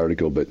read the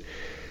article, but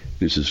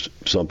this is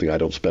something I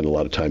don't spend a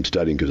lot of time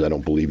studying because I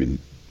don't believe in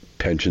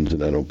pensions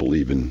and I don't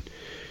believe in,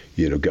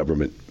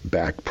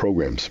 government-backed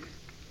programs.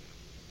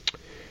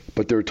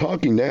 But they're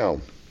talking now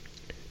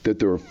that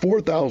there are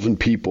 4,000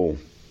 people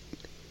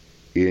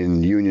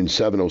in Union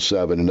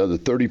 707, another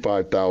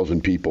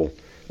 35,000 people,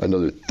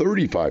 another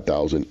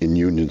 35,000 in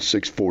Union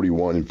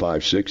 641 and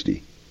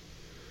 560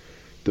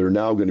 that are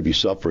now going to be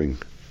suffering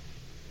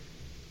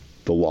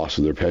the loss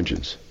of their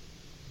pensions.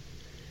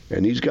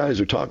 And these guys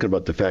are talking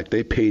about the fact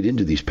they paid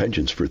into these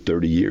pensions for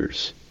 30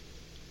 years,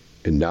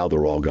 and now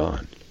they're all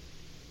gone.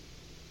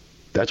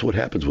 That's what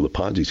happens with a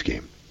Ponzi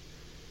scheme,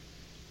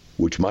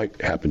 which might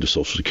happen to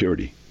Social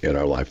Security in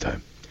our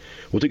lifetime.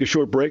 We'll take a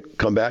short break,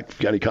 come back. If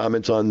you've got any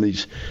comments on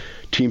these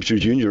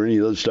Teamsters Union or any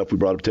of the other stuff we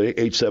brought up today,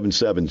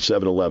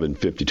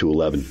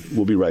 877-711-5211.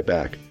 We'll be right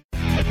back.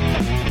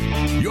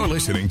 You're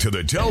listening to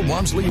the Del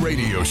Walmsley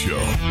Radio Show.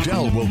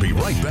 Del will be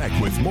right back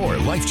with more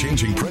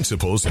life-changing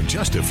principles in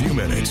just a few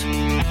minutes.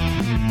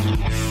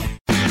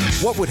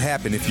 What would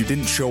happen if you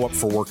didn't show up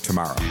for work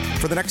tomorrow?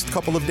 For the next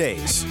couple of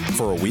days?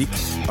 For a week?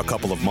 A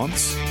couple of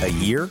months? A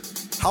year?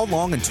 How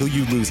long until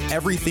you lose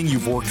everything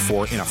you've worked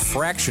for in a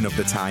fraction of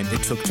the time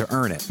it took to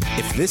earn it?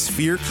 If this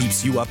fear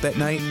keeps you up at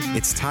night,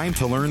 it's time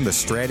to learn the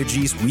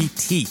strategies we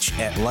teach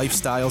at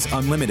Lifestyles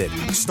Unlimited.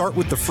 Start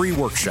with the free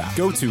workshop.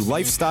 Go to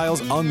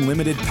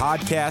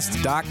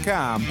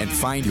lifestylesunlimitedpodcast.com and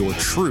find your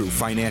true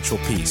financial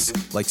peace,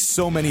 like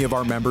so many of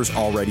our members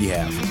already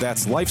have.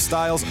 That's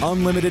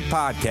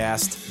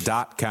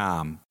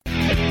lifestylesunlimitedpodcast.com.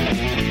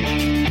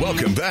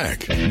 Welcome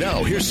back.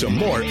 Now here's some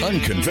more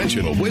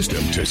unconventional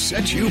wisdom to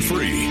set you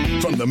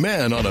free from the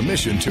man on a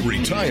mission to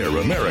retire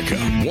America,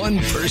 one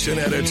person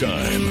at a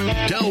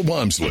time, Del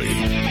Walmsley.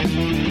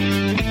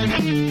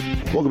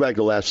 Welcome back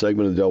to the last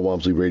segment of the Del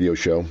Walmsley Radio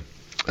Show.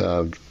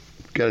 Got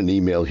an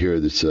email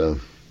here that's a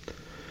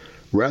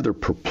rather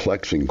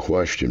perplexing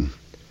question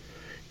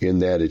in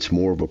that it's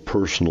more of a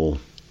personal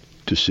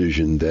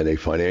decision than a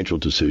financial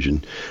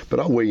decision, but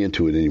I'll weigh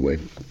into it anyway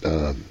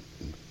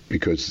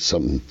because it's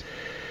something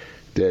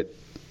that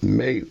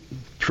may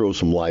throw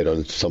some light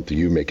on something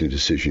you're making a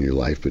decision in your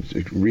life. But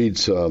it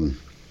reads,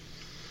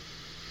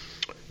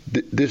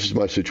 this is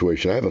my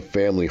situation. I have a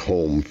family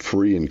home,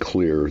 free and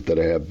clear, that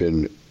I have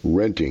been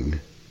renting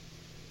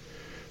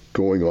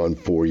going on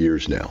 4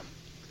 years now.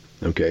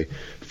 Okay?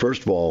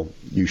 First of all,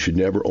 you should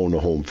never own a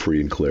home free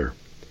and clear.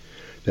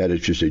 That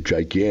is just a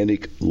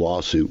gigantic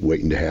lawsuit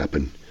waiting to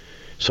happen.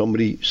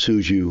 Somebody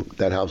sues you,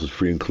 that house is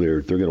free and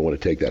clear, they're going to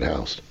want to take that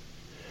house.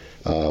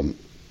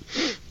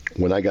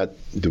 When I got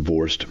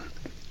divorced,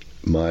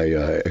 my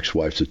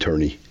ex-wife's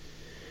attorney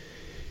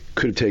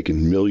could have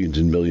taken millions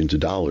and millions of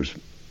dollars,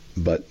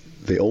 but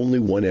they only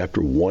went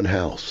after one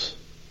house.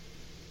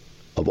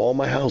 Of all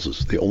my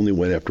houses, they only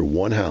went after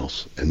one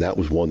house, and that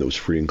was one that was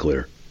free and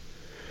clear.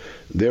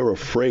 They're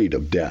afraid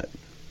of debt.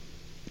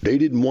 They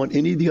didn't want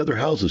any of the other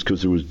houses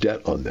because there was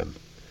debt on them.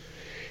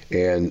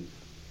 And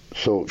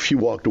so she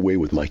walked away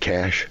with my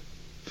cash,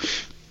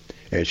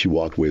 and she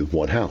walked away with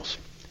one house.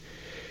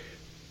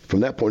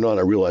 From that point on,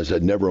 I realized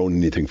I'd never own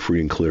anything free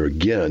and clear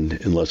again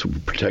unless it was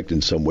protected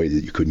in some way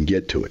that you couldn't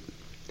get to it,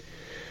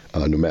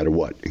 no matter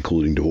what,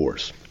 including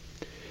divorce.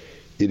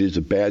 It is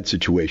a bad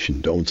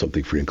situation to own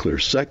something free and clear.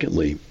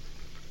 Secondly,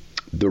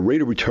 the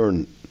rate of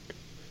return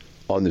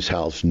on this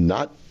house,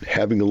 not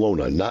having a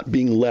loan on, not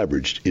being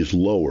leveraged, is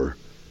lower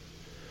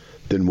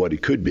than what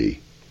it could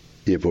be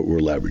if it were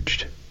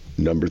leveraged.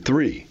 Number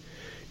three,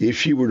 if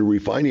she were to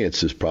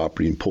refinance this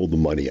property and pull the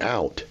money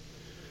out,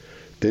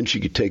 then she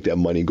could take that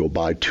money and go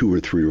buy 2 or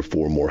 3 or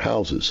 4 more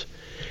houses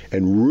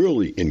and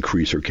really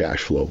increase her cash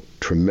flow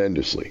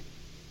tremendously.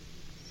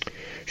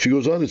 She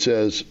goes on and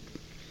says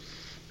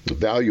the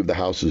value of the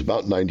house is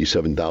about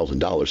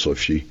 $97,000. So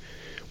if she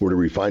were to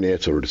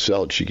refinance or to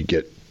sell it, she could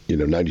get,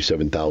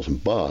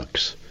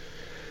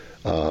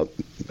 $97,000.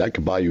 That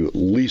could buy you at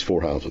least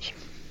 4 houses,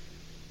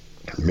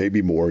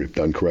 maybe more if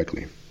done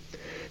correctly.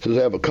 Says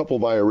I have a couple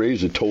of IRAs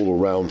that total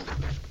around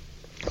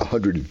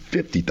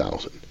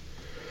 $150,000.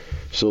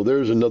 So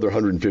there's another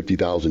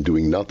 $150,000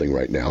 doing nothing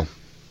right now.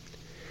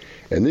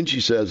 And then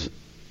she says,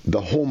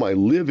 the home I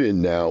live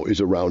in now is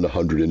around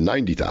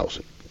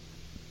 $190,000.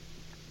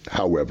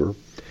 However,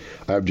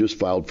 I have just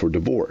filed for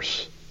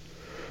divorce.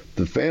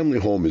 The family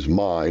home is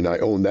mine. I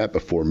owned that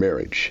before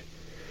marriage.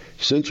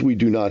 Since we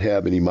do not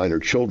have any minor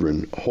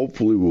children,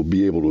 hopefully we'll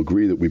be able to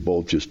agree that we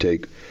both just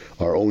take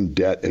our own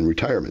debt and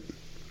retirement.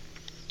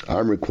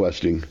 I'm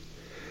requesting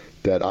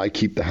that I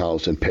keep the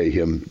house and pay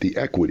him the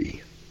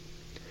equity.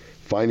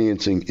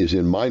 Financing is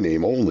in my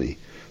name only,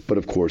 but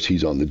of course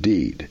he's on the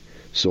deed.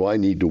 So I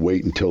need to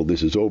wait until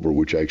this is over,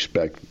 which I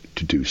expect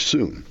to do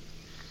soon.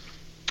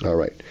 All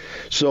right.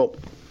 So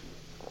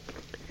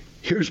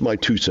here's my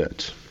 2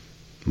 cents.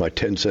 My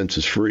 10 cents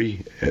is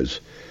free, as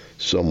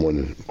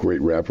someone, a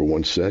great rapper,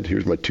 once said.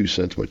 Here's my 2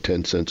 cents. My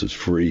 10 cents is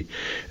free.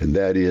 And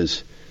that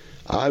is,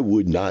 I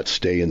would not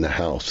stay in the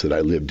house that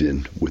I lived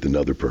in with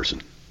another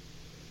person.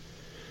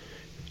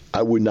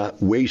 I would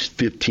not waste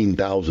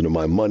 $15,000 of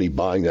my money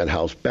buying that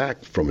house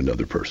back from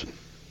another person.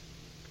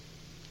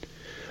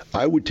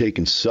 I would take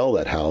and sell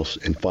that house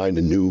and find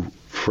a new,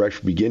 fresh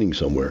beginning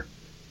somewhere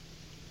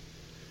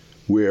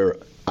where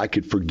I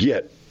could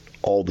forget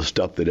all the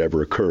stuff that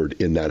ever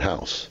occurred in that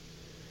house.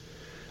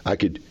 I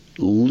could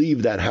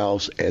leave that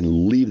house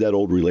and leave that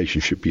old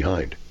relationship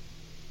behind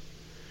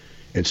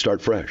and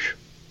start fresh.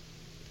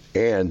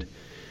 And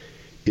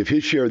if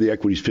his share of the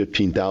equity is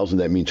 $15,000,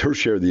 that means her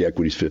share of the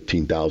equity is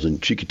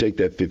 $15,000. She could take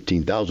that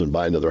 $15,000 and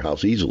buy another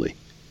house easily.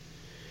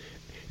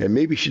 And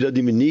maybe she doesn't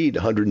even need a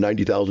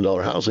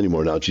 $190,000 house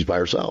anymore now that she's by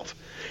herself.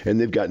 And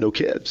they've got no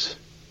kids.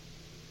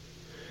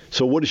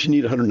 So what does she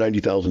need a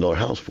 $190,000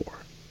 house for?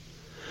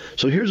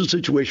 So here's a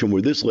situation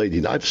where this lady,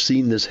 and I've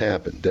seen this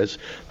happen.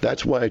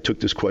 That's why I took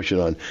this question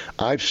on.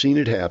 I've seen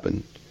it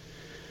happen.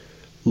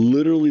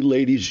 Literally,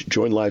 ladies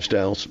join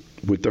lifestyles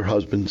with their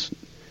husbands.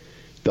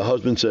 The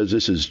husband says,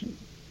 this is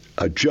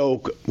a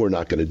joke. We're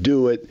not going to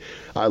do it.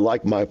 I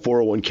like my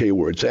 401k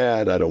where it's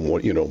at. I don't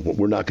want,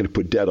 we're not going to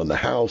put debt on the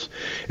house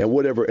and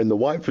whatever. And the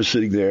wife is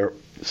sitting there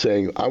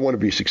saying, I want to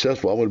be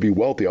successful. I want to be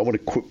wealthy. I want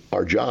to quit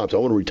our jobs. I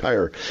want to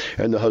retire.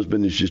 And the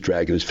husband is just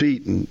dragging his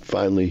feet. And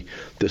finally,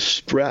 the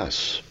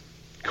stress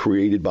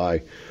created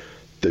by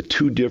the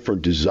two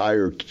different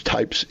desire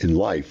types in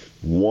life,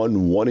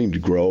 one wanting to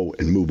grow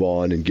and move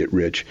on and get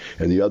rich,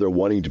 and the other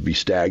wanting to be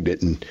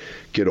stagnant and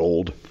get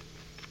old,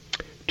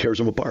 tears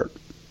them apart.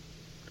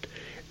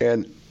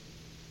 And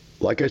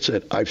like I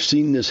said, I've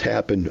seen this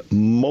happen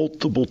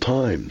multiple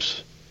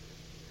times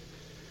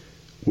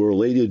where a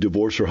lady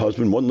divorced her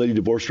husband. One lady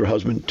divorced her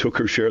husband, took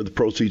her share of the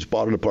proceeds,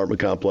 bought an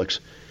apartment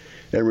complex,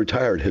 and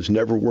retired, has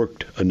never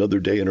worked another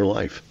day in her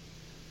life.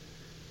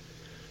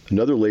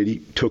 Another lady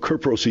took her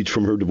proceeds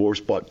from her divorce,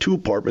 bought 2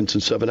 apartments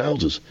and 7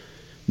 houses,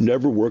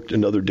 never worked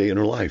another day in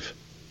her life.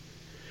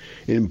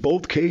 In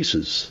both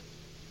cases,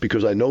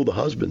 because I know the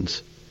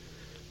husbands,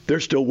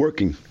 they're still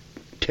working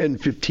 10,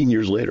 15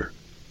 years later.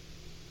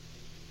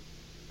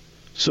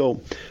 So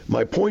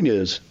my point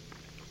is,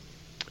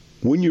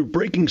 when you're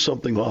breaking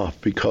something off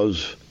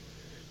because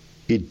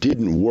it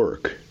didn't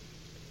work,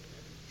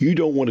 you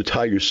don't want to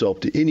tie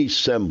yourself to any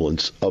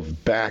semblance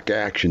of back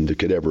action that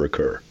could ever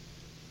occur.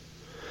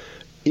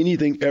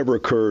 Anything ever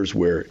occurs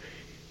where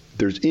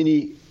there's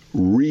any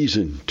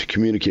reason to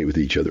communicate with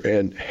each other.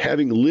 And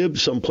having lived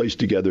someplace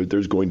together,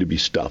 there's going to be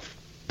stuff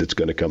that's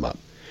going to come up.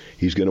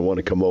 He's going to want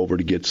to come over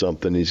to get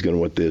something. He's going to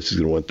want this. He's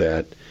going to want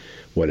that,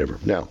 whatever.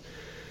 Now,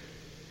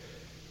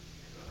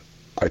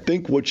 I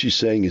think what she's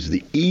saying is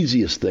the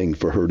easiest thing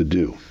for her to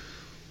do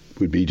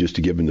would be just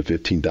to give him the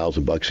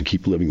 $15,000 and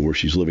keep living where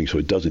she's living so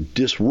it doesn't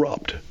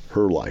disrupt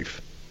her life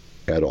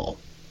at all.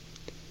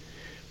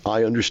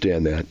 I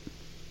understand that.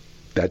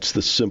 That's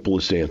the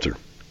simplest answer.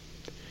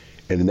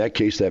 And in that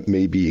case, that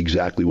may be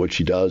exactly what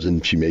she does,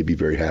 and she may be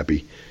very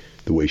happy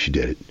the way she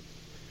did it.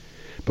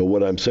 But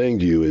what I'm saying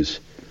to you is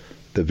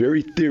the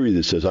very theory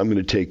that says I'm going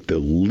to take the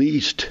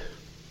least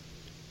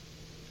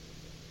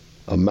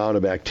amount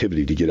of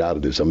activity to get out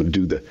of this, I'm going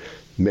to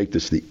make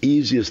this the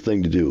easiest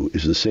thing to do,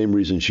 is the same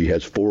reason she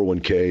has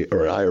 401k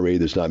or an IRA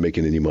that's not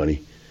making any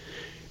money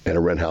and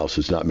a rent house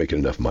that's not making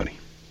enough money.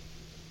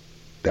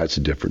 That's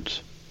the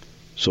difference.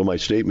 So my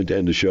statement to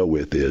end the show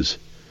with is,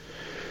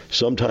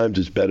 sometimes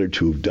it's better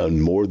to have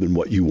done more than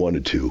what you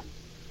wanted to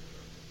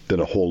than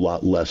a whole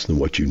lot less than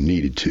what you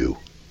needed to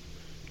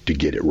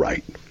get it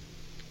right.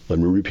 Let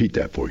me repeat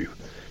that for you.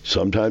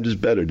 Sometimes it's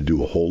better to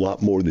do a whole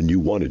lot more than you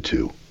wanted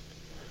to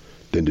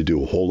than to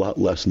do a whole lot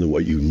less than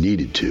what you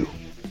needed to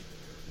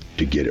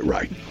get it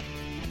right.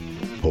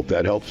 Hope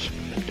that helps.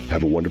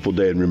 Have a wonderful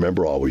day, and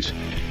remember always,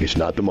 it's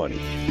not the money,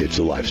 it's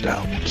the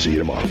lifestyle. See you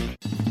tomorrow.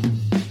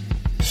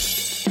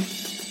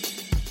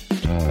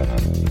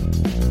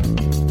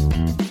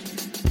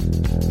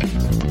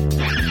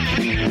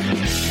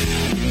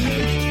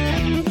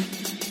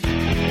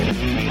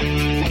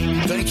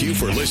 Thank you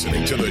for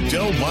listening to the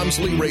Del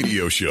Walmsley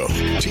Radio Show,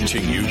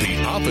 teaching you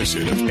the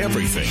opposite of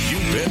everything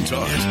you've been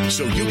taught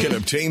so you can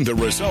obtain the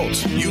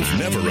results you've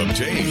never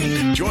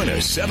obtained. Join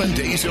us 7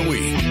 days a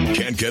week.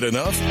 Can't get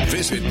enough?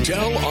 Visit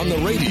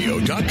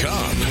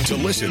DelOnTheRadio.com to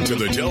listen to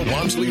the Del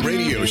Walmsley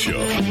Radio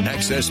Show,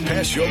 access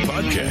past show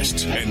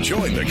podcasts, and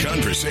join the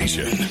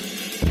conversation.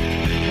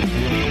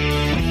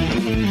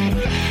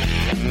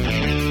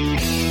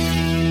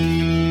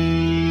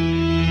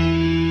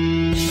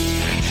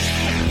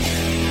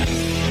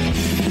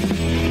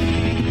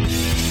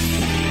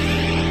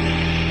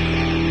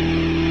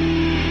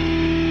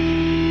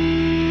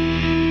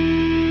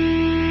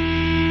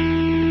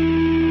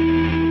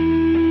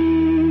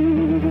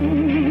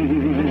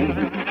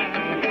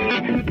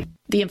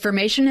 The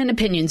information and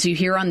opinions you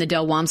hear on the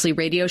Del Walmsley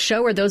Radio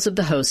Show are those of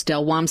the host,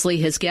 Del Walmsley,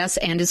 his guests,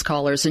 and his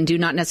callers, and do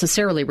not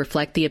necessarily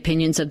reflect the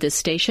opinions of this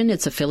station,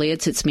 its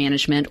affiliates, its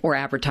management, or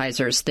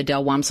advertisers. The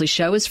Del Walmsley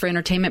Show is for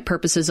entertainment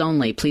purposes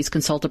only. Please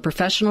consult a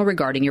professional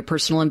regarding your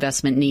personal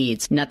investment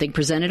needs. Nothing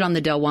presented on the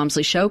Del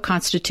Walmsley Show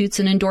constitutes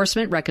an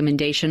endorsement,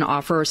 recommendation,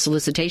 offer, or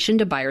solicitation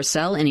to buy or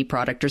sell any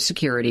product or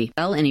security.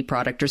 Sell any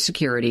product or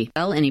security.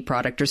 Sell any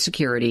product or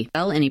security.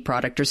 Sell any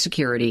product or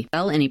security.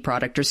 Sell any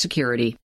product or security.